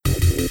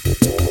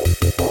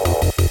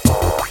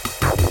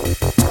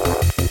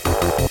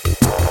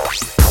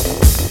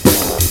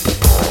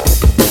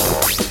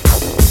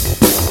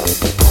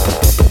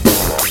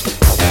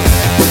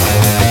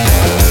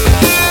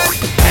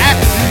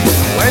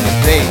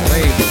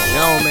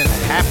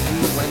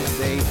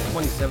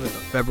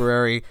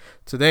February.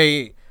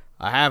 Today,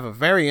 I have a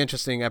very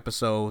interesting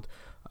episode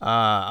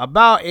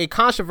about a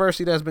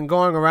controversy that's been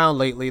going around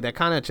lately that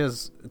kind of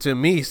just, to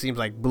me, seems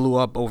like blew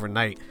up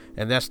overnight,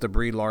 and that's the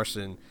Brie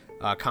Larson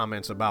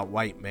comments about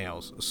white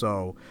males.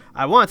 So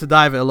I wanted to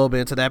dive a little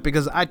bit into that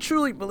because I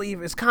truly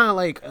believe it's kind of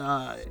like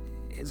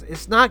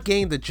it's not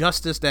getting the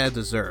justice that it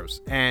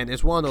deserves, and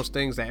it's one of those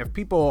things that if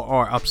people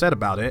are upset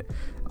about it,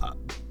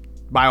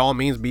 by all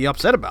means, be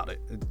upset about it.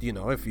 You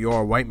know, if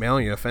you're a white male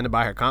and you're offended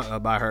by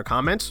her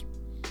comments,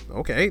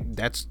 okay,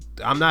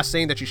 I'm not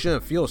saying that you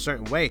shouldn't feel a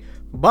certain way,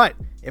 but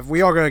if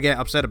we are going to get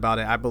upset about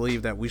it, I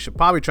believe that we should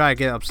probably try to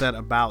get upset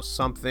about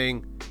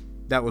something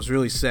that was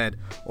really said,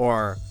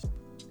 or,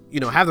 you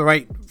know, have the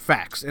right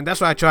facts. And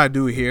that's what I try to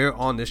do here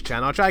on this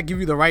channel. I'll try to give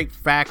you the right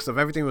facts of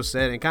everything that was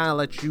said and kind of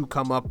let you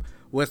come up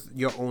with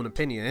your own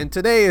opinion. And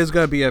today is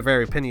going to be a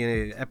very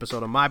opinionated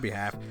episode on my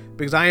behalf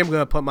because I am going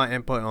to put my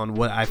input on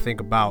what I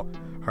think about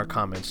her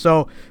comments.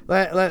 So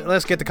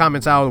let's get the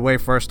comments out of the way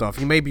first off.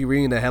 You may be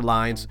reading the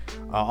headlines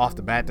off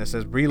the bat that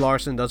says Brie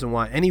Larson doesn't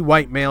want any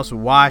white males to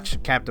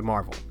watch Captain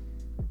Marvel.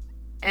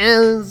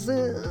 And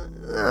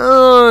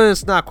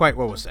it's not quite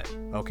what was said,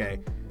 okay?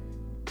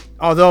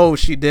 Although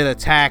she did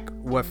attack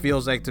what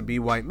feels like to be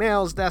white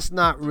males, that's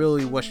not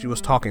really what she was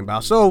talking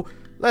about. So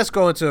let's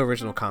go into the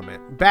original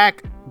comment.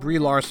 Back, Brie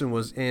Larson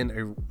was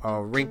in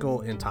a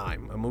Wrinkle in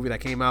Time, a movie that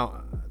came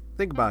out, I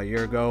think, about a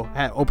year ago.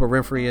 Had Oprah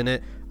Winfrey in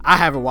it. I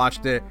haven't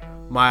watched it.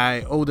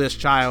 My oldest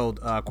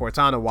child,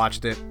 Cortana,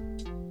 watched it.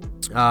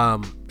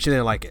 She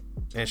didn't like it,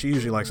 and she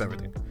usually likes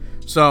everything.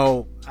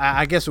 So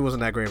I guess it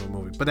wasn't that great of a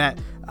movie. But that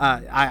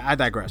I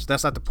digress.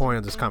 That's not the point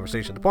of this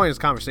conversation. The point of this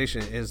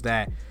conversation is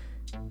that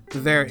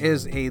there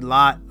is a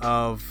lot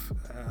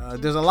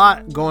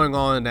going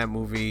on in that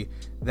movie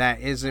that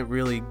isn't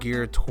really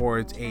geared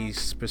towards a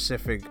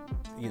specific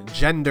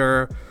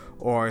gender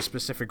or a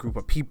specific group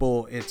of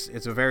people.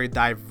 It's a very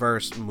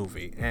diverse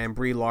movie, and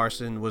Brie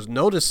Larson was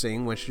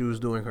noticing when she was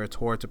doing her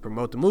tour to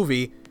promote the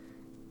movie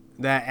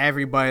that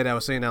everybody that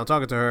was sitting down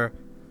talking to her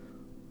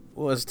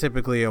was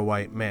typically a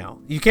white male.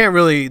 You can't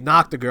really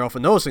knock the girl for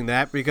noticing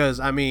that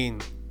because, I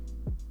mean,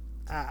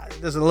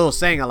 there's a little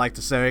saying I like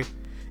to say: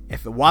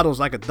 if it waddles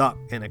like a duck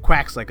and it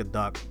quacks like a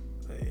duck,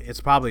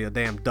 it's probably a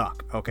damn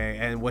duck, okay?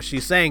 And what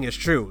she's saying is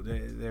true.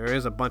 There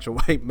is a bunch of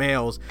white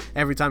males.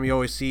 Every time you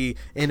always see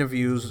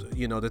interviews,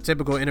 you know, the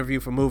typical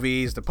interview for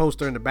movies, the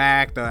poster in the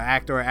back, the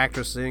actor or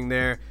actress sitting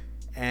there,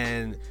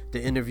 and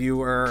the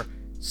interviewer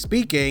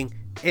speaking,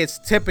 it's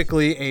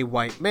typically a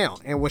white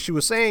male. And what she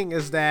was saying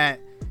is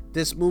that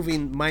this movie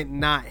might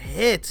not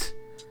hit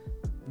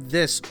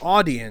this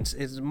audience.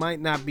 It might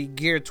not be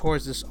geared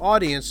towards this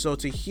audience. So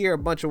to hear a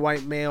bunch of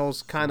white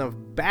males kind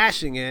of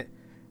bashing it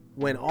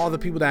when all the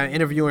people that are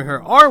interviewing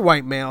her are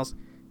white males,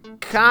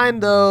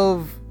 kind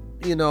of,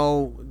 you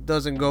know,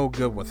 doesn't go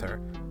good with her.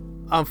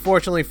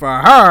 Unfortunately for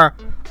her,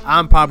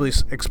 I'm probably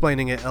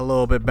explaining it a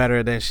little bit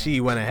better than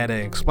she went ahead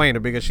and explained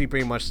it, because she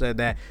pretty much said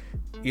that,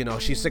 you know,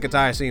 she's sick and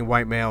tired of seeing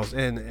white males,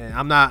 and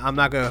I'm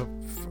not gonna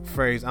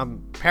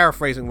I'm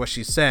paraphrasing what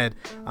she said.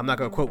 I'm not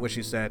gonna quote what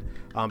she said,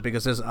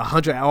 because there's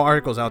 100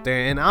 articles out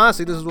there, and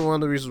honestly, this is one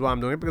of the reasons why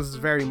I'm doing it, because it's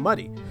very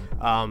muddy.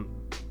 I'm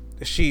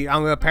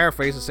gonna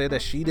paraphrase and say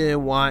that she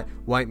didn't want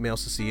white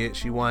males to see it.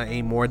 She wanted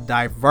a more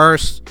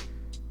diverse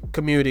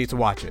community to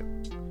watch it.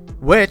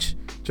 Which,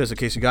 just in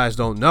case you guys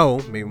don't know,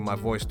 maybe my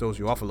voice throws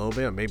you off a little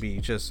bit, or maybe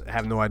you just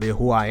have no idea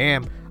who I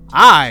am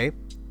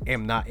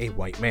not a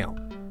white male.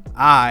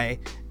 I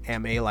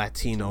am a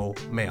Latino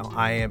male.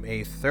 I am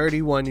a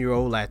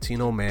 31-year-old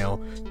Latino male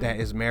that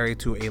is married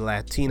to a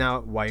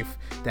Latina wife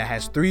that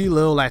has 3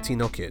 little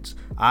Latino kids.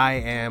 I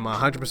am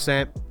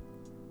 100%,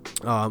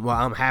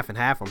 I'm half and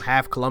half. I'm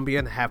half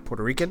Colombian, half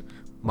Puerto Rican.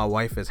 My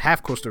wife is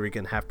half Costa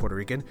Rican, half Puerto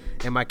Rican.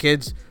 And my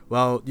kids,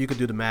 well, you could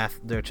do the math.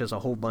 They're just a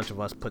whole bunch of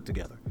us put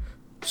together.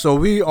 So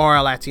we are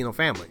a Latino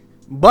family.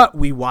 But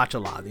we watch a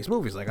lot of these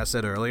movies. Like I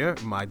said earlier,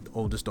 my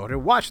oldest daughter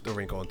watched A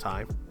Wrinkle in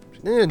Time. She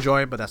didn't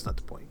enjoy it, but that's not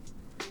the point.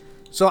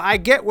 So I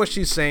get what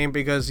she's saying,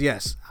 because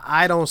yes,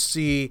 I don't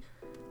see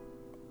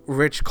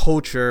rich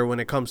culture when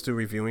it comes to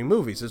reviewing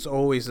movies. It's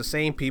always the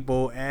same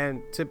people,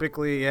 and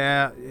typically,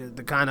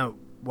 the kind of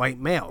white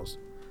males.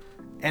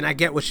 And I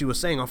get what she was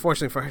saying.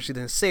 Unfortunately for her, she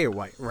didn't say it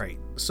right.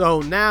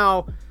 So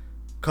now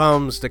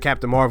comes the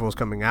Captain Marvel's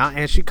coming out,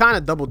 and she kind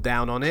of doubled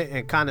down on it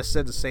and kind of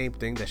said the same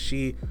thing, that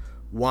she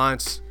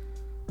wants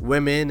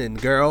women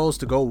and girls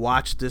to go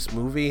watch this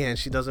movie, and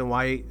she doesn't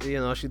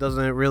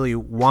really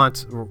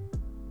want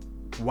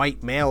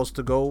white males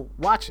to go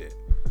watch it.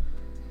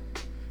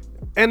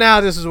 And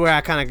now this is where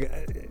I kind of,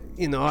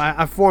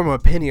 I form an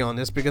opinion on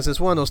this, because it's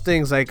one of those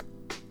things, like,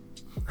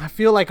 I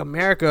feel like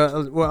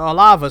America, well, a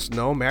lot of us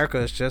know America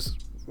is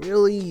just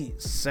really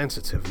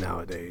sensitive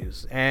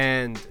nowadays,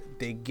 and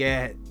they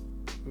get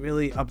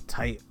really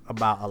uptight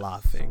about a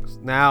lot of things.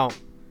 Now,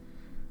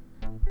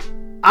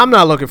 I'm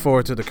not looking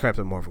forward to the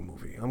Captain Marvel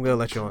movie. I'm gonna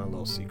let you on a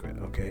little secret,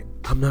 okay?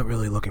 I'm not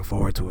really looking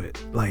forward to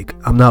it. Like,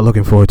 I'm not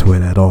looking forward to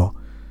it at all.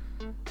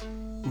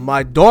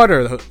 My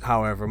daughter,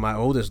 however, my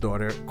oldest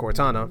daughter,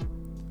 Cortana,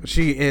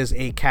 she is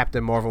a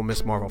Captain Marvel,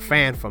 Miss Marvel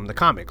fan from the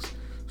comics.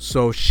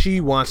 So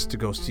she wants to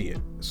go see it.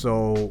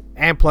 So,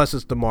 and plus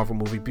it's the Marvel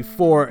movie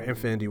before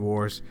Infinity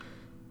Wars,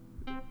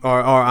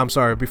 or I'm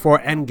sorry, before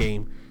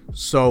Endgame.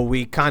 So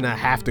we kind of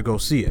have to go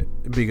see it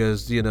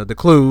because, you know, the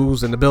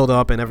clues and the build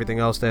up and everything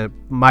else that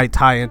might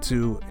tie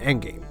into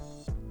Endgame.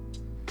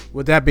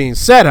 With that being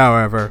said,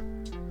 however,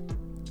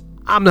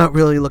 I'm not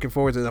really looking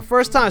forward to it. The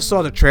first time I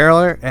saw the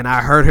trailer and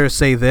I heard her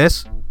say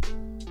this,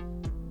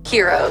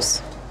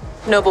 heroes,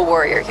 noble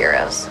warrior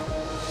heroes.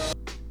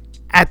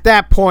 At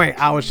that point,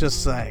 I was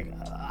just like,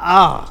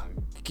 oh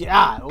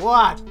God,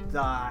 what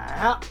the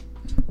hell?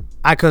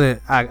 I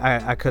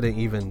couldn't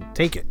even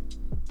take it.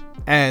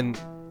 And,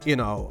 you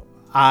know,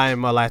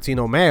 I'm a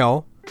Latino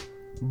male,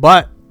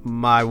 but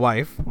my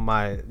wife,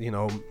 my, you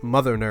know,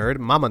 mama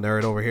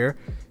nerd over here,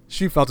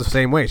 she felt the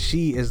same way.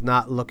 She is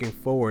not looking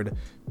forward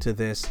to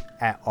this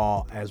at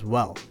all as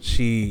well.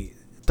 She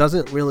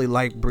doesn't really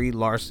like Brie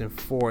Larson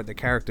for the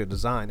character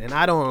design, and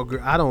I don't agree.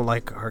 I don't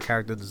like her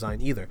character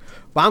design either.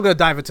 But I'm gonna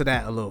dive into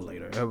that a little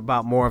later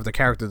about more of the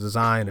character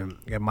design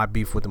and my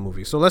beef with the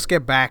movie. So let's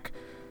get back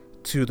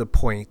to the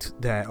point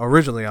that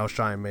originally I was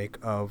trying to make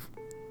of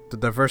the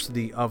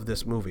diversity of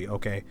this movie.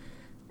 Okay,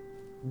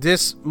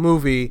 this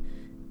movie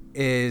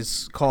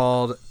is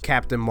called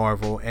Captain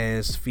Marvel and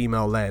is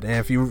female led, and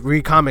if you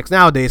read comics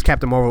nowadays,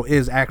 Captain Marvel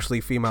is actually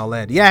female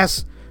led.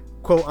 Yes,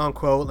 quote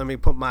unquote. Let me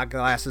put my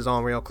glasses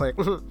on real quick.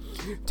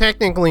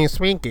 Technically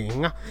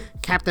speaking,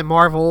 Captain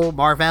Marvel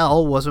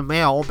was a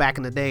male back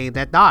in the day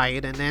that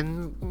died, and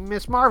then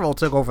Miss Marvel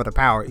took over the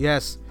power.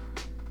 Yes,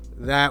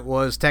 that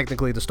was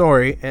technically the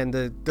story, and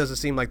it doesn't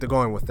seem like they're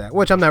going with that,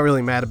 which I'm not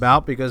really mad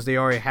about because they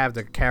already have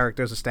the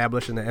characters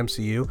established in the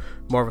MCU,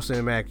 Marvel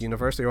Cinematic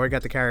Universe. They already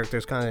got the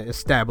characters kind of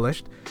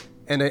established,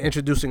 and they're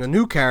introducing a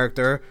new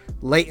character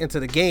late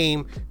into the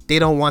game. They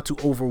don't want to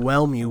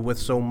overwhelm you with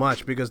so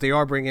much because they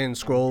are bringing in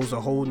Skrulls,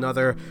 a whole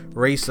nother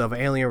race of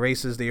alien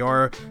races. They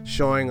are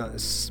showing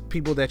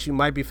people that you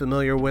might be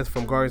familiar with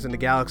from Guardians of the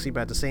Galaxy, but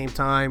at the same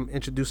time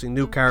introducing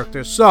new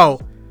characters. So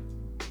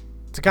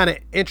to kind of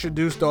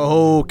introduce the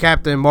whole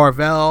Captain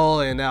Marvel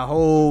and that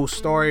whole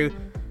story,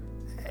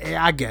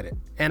 I get it,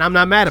 and I'm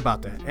not mad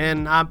about that.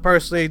 And I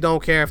personally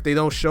don't care if they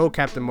don't show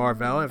Captain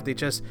Marvel, if they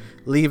just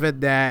leave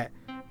it that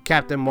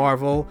Captain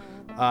Marvel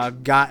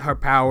got her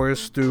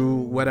powers through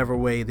whatever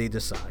way they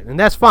decide, and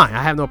that's fine.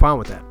 I have no problem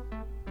with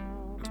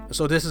that.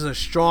 So this is a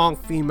strong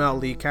female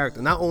lead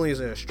character. Not only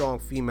is it a strong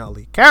female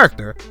lead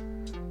character,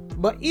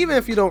 but even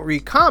if you don't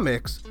read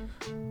comics,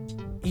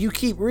 you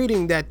keep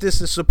reading that this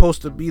is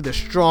supposed to be the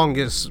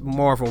strongest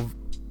Marvel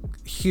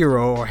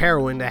hero or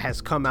heroine that has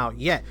come out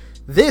yet.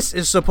 This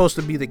is supposed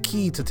to be the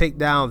key to take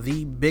down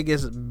the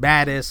biggest,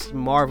 baddest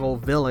Marvel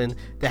villain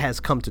that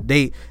has come to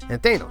date,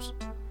 and Thanos.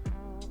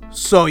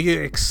 So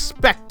you're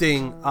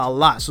expecting a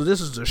lot. So this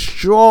is a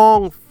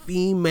strong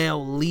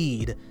female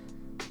lead,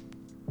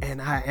 and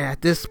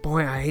at this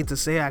point, I hate to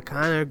say, I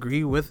kind of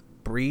agree with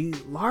Brie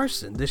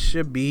Larson. This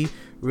should be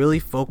really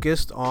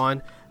focused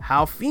on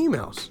how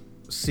females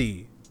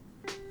see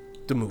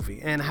the movie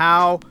and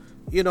how,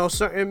 you know,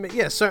 certain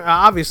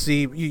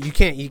obviously you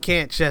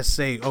can't just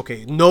say,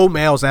 okay, no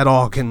males at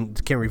all can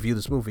review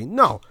this movie.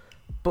 No,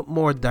 but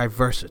more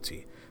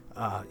diversity,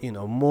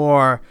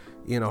 more,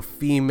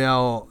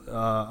 female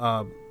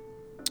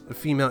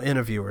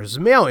interviewers,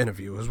 male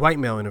interviewers, white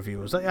male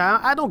interviewers.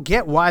 I don't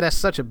get why that's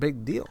such a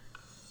big deal.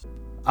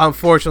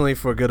 Unfortunately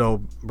for good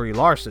old Brie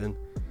Larson,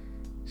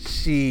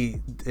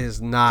 she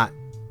is not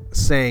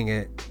saying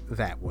it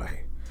that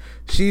way.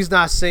 She's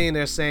not saying,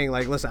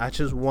 like, listen, I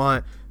just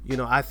want,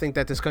 I think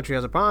that this country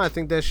has a problem. I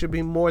think there should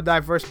be more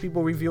diverse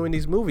people reviewing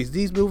these movies.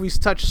 These movies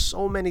touch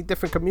so many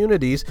different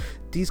communities.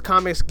 These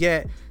comics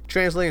get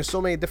translated in so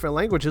many different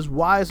languages.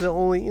 Why is there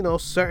only,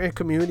 certain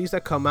communities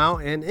that come out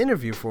and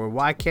interview for it?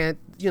 Why can't,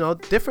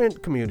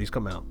 different communities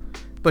come out?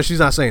 But she's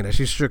not saying that.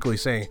 She's strictly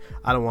saying,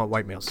 I don't want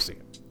white males to see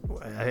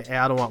it.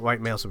 I don't want white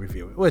males to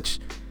review it, which,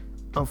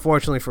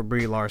 unfortunately for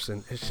Brie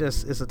Larson,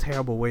 it's a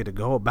terrible way to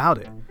go about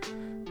it.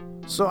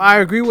 So I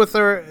agree with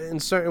her in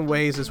certain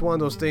ways. It's one of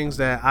those things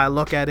that I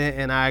look at it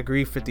and I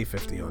agree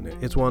 50-50 on it.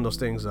 It's one of those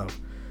things of,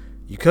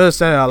 you could have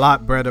said it a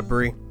lot better,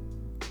 Brie.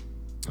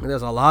 And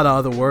there's a lot of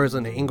other words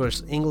in the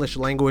English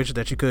language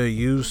that you could have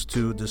used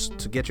to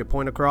get your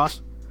point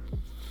across.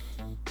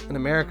 In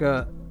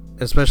America,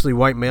 especially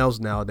white males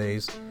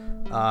nowadays,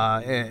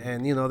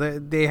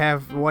 they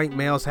have, white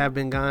males have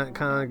been kind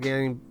of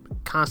getting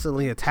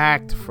constantly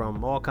attacked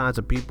from all kinds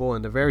of people,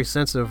 and they're very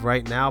sensitive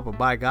right now. But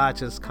by God,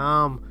 just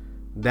calm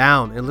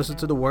down and listen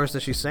to the words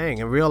that she's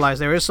saying and realize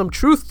there is some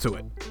truth to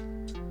it.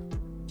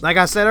 Like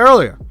I said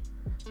earlier,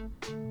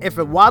 if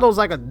it waddles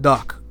like a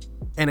duck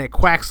and it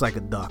quacks like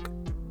a duck,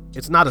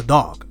 it's not a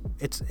dog.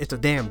 It's a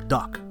damn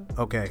duck.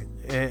 Okay,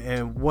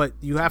 And what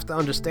you have to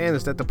understand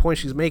is that the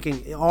points she's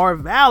making are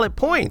valid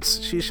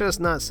points. She's just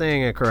not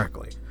saying it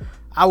correctly.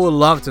 I would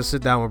love to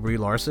sit down with Brie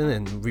Larson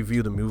and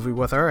review the movie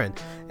with her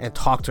and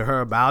talk to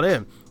her about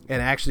it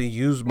and actually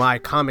use my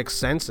comic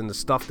sense and the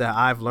stuff that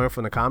I've learned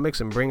from the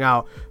comics and bring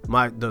out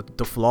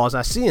the flaws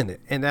I see in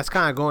it. And that's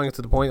kind of going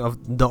to the point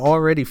of the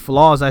already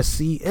flaws I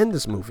see in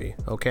this movie,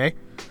 okay?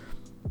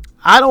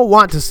 I don't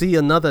want to see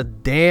another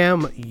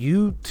damn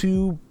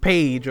YouTube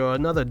page or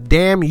another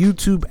damn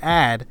YouTube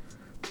ad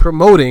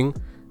promoting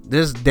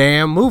this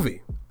damn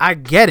movie. I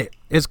get it.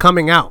 It's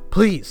coming out.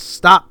 Please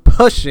stop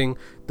pushing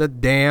the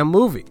damn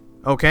movie.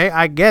 Okay?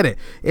 I get it.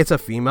 It's a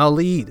female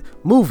lead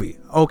movie.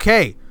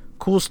 Okay.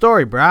 Cool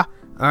story, bruh.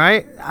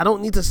 Alright? I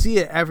don't need to see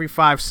it every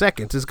 5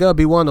 seconds. It's gonna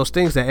be one of those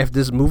things that if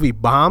this movie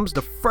bombs,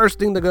 the first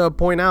thing they're gonna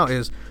point out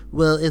is,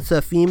 well, it's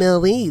a female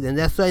lead and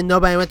that's why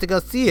nobody went to go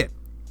see it.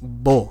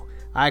 Bull.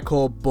 I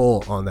call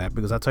bull on that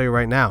because I'll tell you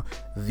right now,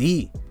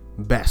 the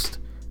best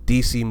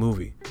DC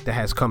movie that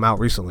has come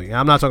out recently. And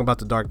I'm not talking about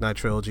the Dark Knight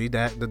trilogy.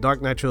 That the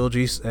Dark Knight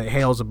trilogy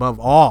hails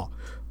above all,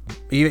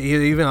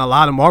 even a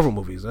lot of Marvel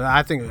movies.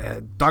 I think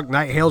Dark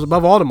Knight hails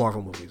above all the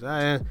Marvel movies.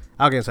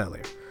 I'll get into that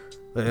later,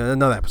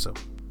 another episode.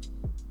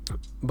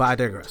 But I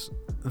digress.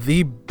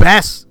 The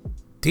best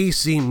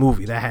DC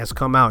movie that has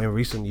come out in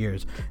recent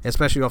years,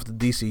 especially off the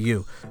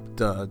DCU,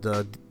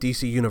 the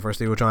DC universe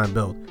they were trying to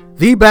build.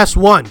 The best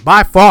one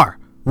by far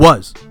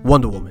was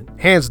Wonder Woman,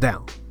 hands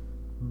down.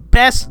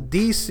 Best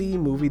DC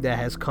movie that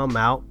has come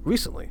out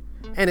recently,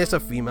 and it's a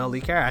female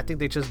lead character. I think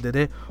they just did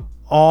it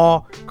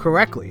all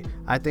correctly.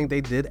 I think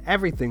they did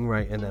everything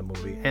right in that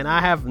movie, and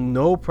I have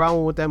no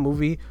problem with that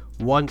movie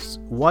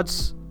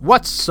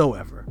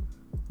whatsoever.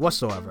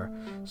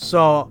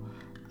 So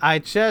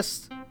I'm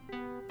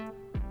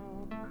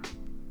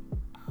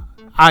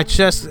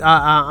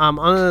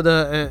under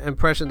the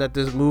impression that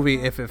this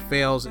movie, if it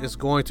fails, is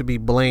going to be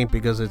blamed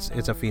because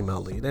it's a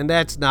female lead, and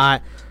that's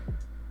not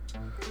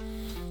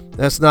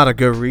a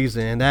good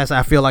reason. And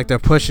I feel like they're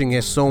pushing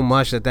it so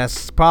much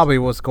that's probably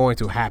what's going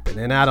to happen,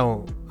 and I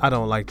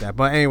don't like that.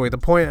 But anyway, the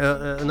point,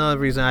 another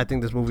reason I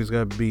think this movie is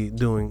gonna be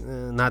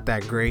doing not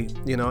that great,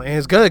 and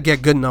it's gonna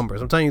get good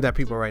numbers. I'm telling you that,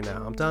 people, right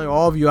now. I'm telling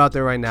all of you out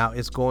there right now,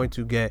 it's going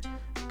to get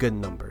good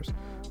numbers.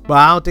 But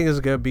I don't think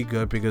it's going to be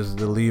good because of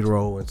the lead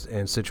role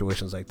and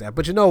situations like that.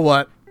 But you know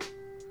what?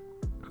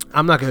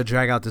 I'm not going to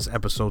drag out this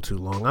episode too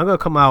long. I'm going to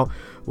come out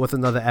with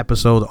another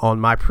episode on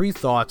my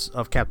pre-thoughts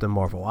of Captain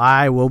Marvel.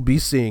 I will be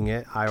seeing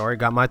it. I already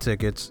got my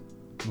tickets.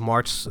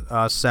 March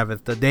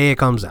 7th, the day it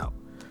comes out.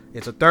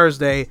 It's a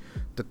Thursday.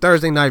 The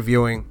Thursday night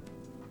viewing.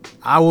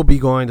 I will be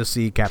going to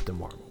see Captain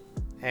Marvel.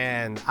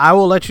 And I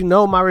will let you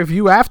know my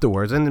review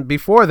afterwards. And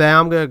before that,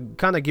 I'm going to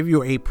kind of give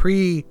you a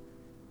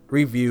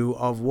review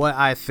of what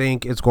I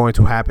think is going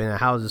to happen and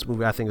how this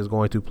movie I think is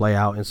going to play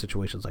out in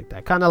situations like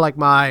that. Kind of like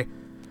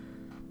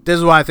this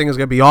is why I think it's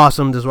going to be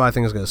awesome, this is why I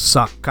think it's going to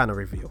suck kind of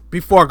review.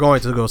 Before going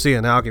to go see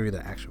it, now I'll give you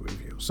the actual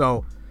review.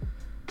 So,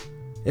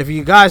 if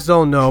you guys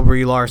don't know,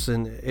 Brie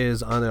Larson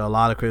is under a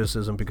lot of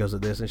criticism because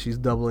of this, and she's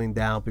doubling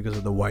down because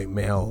of the white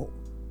male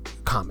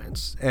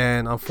comments.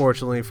 And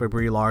unfortunately for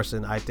Brie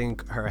Larson, I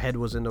think her head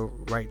was in the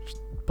right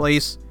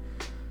place.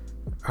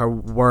 Her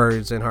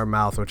words in her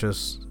mouth were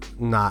just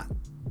not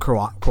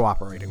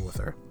cooperating with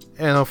her,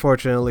 and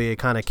unfortunately it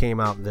kind of came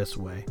out this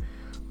way.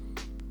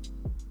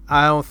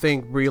 I don't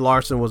think Brie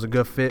Larson was a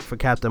good fit for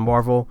Captain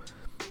Marvel,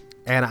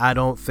 and I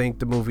don't think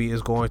the movie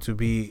is going to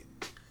be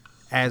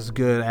as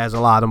good as a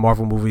lot of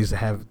Marvel movies that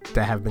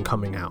have been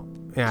coming out,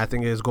 and I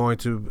think it is going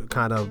to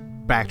kind of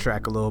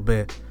backtrack a little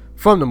bit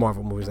from the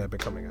Marvel movies that have been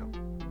coming out.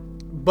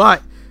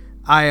 But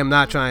I am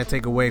not trying to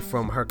take away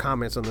from her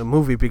comments on the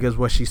movie because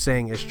what she's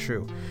saying is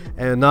true.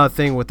 And another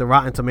thing with the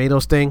Rotten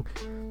Tomatoes thing,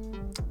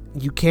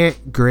 you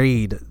can't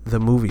grade the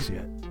movies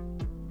yet.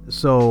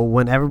 So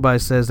when everybody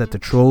says that the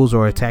trolls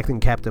are attacking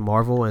Captain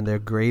Marvel and they're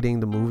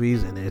grading the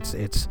movies, and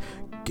it's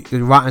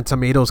Rotten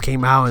Tomatoes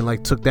came out and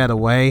like took that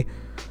away,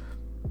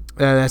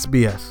 that's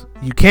BS.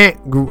 You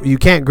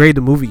can't grade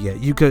the movie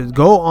yet. You could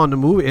go on the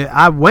movie.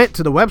 I went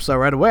to the website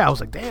right away. I was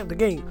like, damn,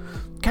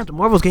 Captain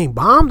Marvel's getting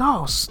bombed.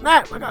 Oh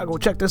snap! I gotta go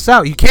check this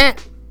out. You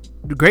can't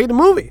grade the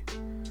movie.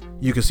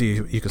 You can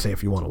say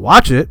if you want to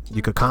watch it,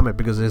 you could comment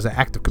because there's an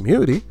active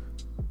community.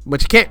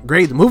 But you can't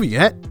grade the movie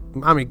yet.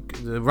 I mean,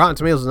 Rotten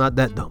Tomatoes is not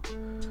that dumb.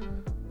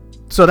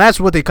 So that's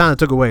what they kind of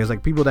took away. It's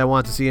like people that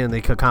want to see it and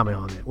they could comment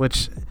on it.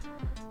 Which,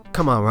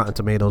 come on, Rotten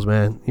Tomatoes,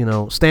 man.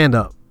 Stand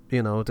up.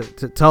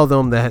 To tell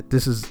them that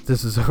this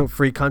is a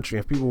free country.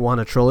 If people want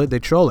to troll it, they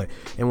troll it.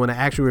 And when the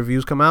actual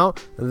reviews come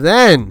out,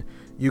 then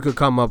you could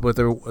come up with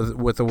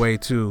a way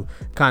to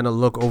kind of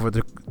look over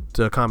the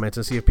comments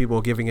and see if people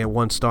are giving it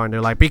 1 star and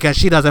they're like, because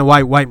she doesn't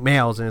white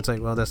males, and it's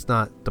like, well, that's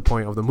not the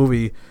point of the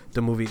movie.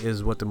 The movie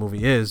is what the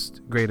movie is,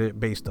 graded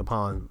based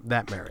upon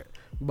that merit.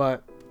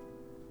 But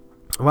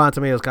Rotten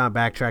Tomatoes kind of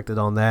backtracked it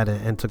on that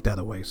and took that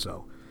away.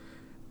 So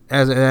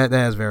that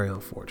is very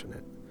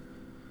unfortunate.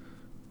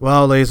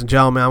 Well, ladies and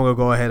gentlemen, I'm going to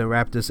go ahead and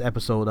wrap this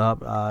episode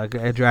up.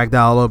 It dragged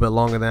out a little bit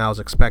longer than I was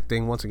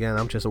expecting. Once again,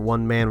 I'm just a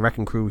one-man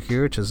wrecking crew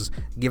here, just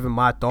giving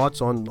my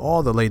thoughts on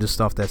all the latest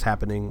stuff that's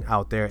happening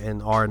out there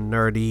in our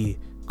nerdy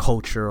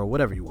culture, or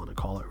whatever you want to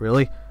call it,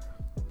 really.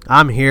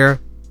 I'm here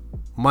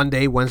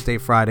Monday, Wednesday,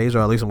 Fridays, or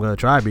at least I'm going to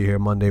try to be here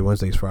Monday,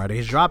 Wednesdays,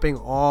 Fridays, dropping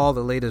all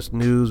the latest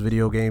news,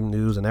 video game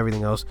news, and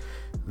everything else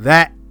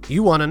that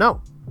you want to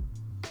know.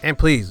 And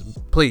please,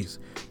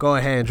 go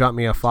ahead and drop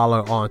me a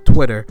follow on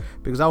Twitter,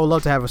 because I would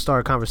love to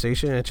start a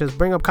conversation and just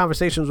bring up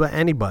conversations with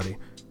anybody.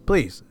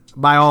 Please,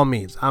 by all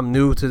means. I'm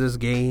new to this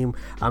game.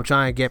 I'm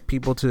trying to get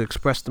people to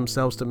express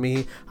themselves to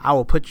me. I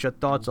will put your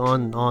thoughts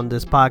on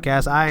this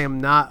podcast. I am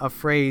not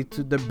afraid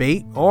to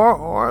debate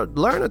or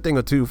learn a thing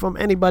or two from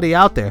anybody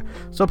out there.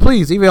 So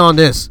please, even on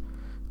this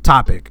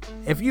topic,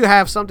 if you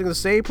have something to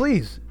say,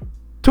 please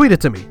tweet it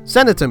to me.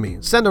 Send it to me.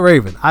 Send a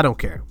Raven. I don't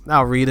care.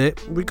 I'll read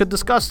it. We could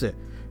discuss it.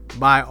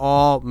 By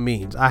all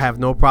means, I have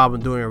no problem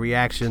doing a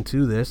reaction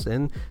to this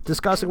and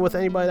discussing with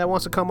anybody that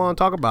wants to come on and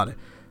talk about it.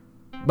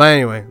 But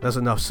anyway, that's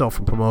enough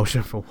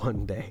self-promotion for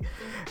one day.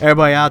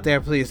 Everybody out there,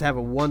 please have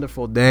a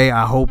wonderful day.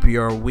 I hope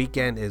your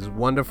weekend is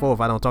wonderful. If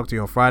I don't talk to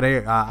you on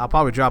Friday, I'll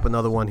probably drop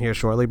another one here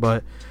shortly.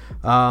 But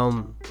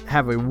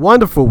have a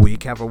wonderful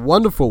week. Have a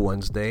wonderful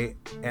Wednesday.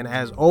 And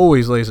as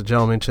always, ladies and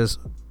gentlemen,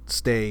 just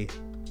stay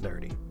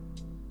nerdy.